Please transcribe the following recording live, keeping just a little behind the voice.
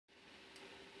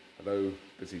Hello,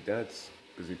 busy dads,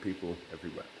 busy people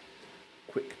everywhere.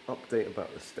 Quick update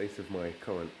about the state of my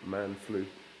current man flu.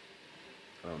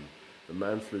 The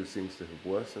man flu seems to have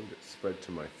worsened. It's spread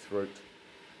to my throat,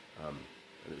 and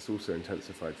it's also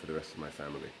intensified for the rest of my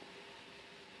family.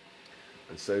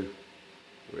 And so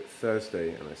we're at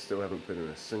Thursday, and I still haven't put in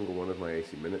a single one of my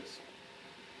 80 minutes.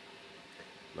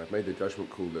 And I've made the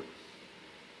judgment call that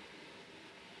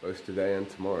both today and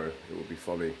tomorrow it will be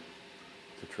folly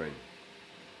to train.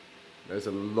 There's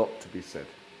a lot to be said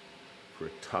for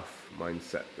a tough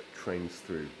mindset that trains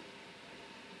through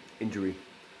injury,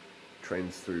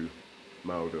 trains through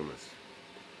mild illness.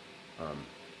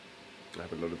 I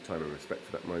have a lot of time and respect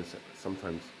for that mindset, but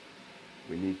sometimes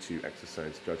we need to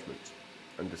exercise judgment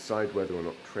and decide whether or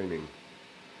not training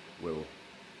will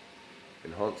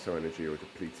enhance our energy or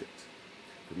deplete it.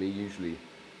 For me, usually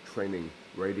training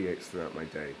radiates throughout my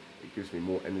day. It gives me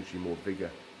more energy, more vigor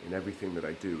in everything that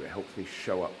I do. It helps me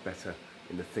show up better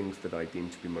in the things that I deem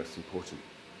to be most important.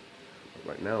 But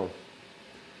right now,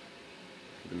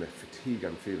 given the fatigue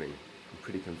I'm feeling, I'm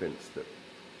pretty convinced that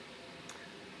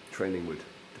training would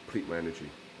deplete my energy,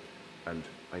 and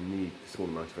I need the small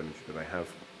amount of energy that I have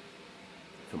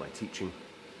for my teaching,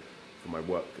 for my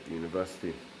work at the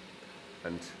university,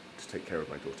 and to take care of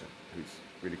my daughter, who's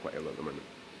really quite ill at the moment.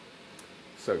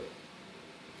 So,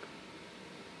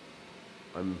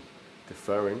 I'm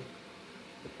deferring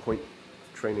the point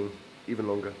of training even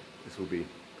longer. This will be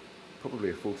probably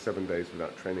a full 7 days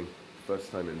without training,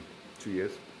 first time in 2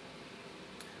 years.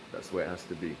 That's the way it has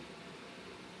to be.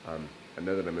 I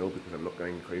know that I'm ill because I'm not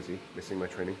going crazy, missing my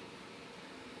training.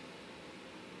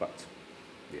 But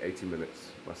the 80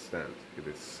 minutes must stand. It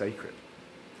is sacred.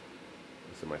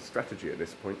 And so my strategy at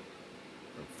this point,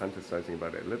 I'm fantasizing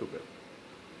about it a little bit,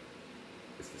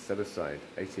 is to set aside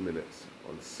 80 minutes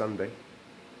on Sunday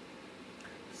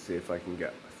to see if I can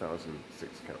get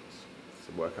 1,006 counts. It's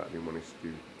a workout I've been wanting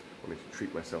to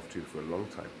treat myself to for a long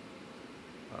time.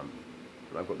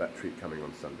 And I've got that treat coming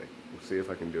on Sunday. We'll see if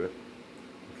I can do it.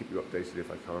 I'll keep you updated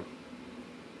if I can't.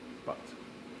 But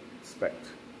expect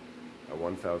a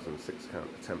 1,006 count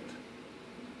attempt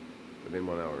within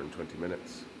 1 hour and 20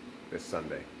 minutes this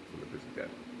Sunday from the Busy Dad.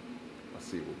 I'll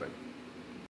see you all then.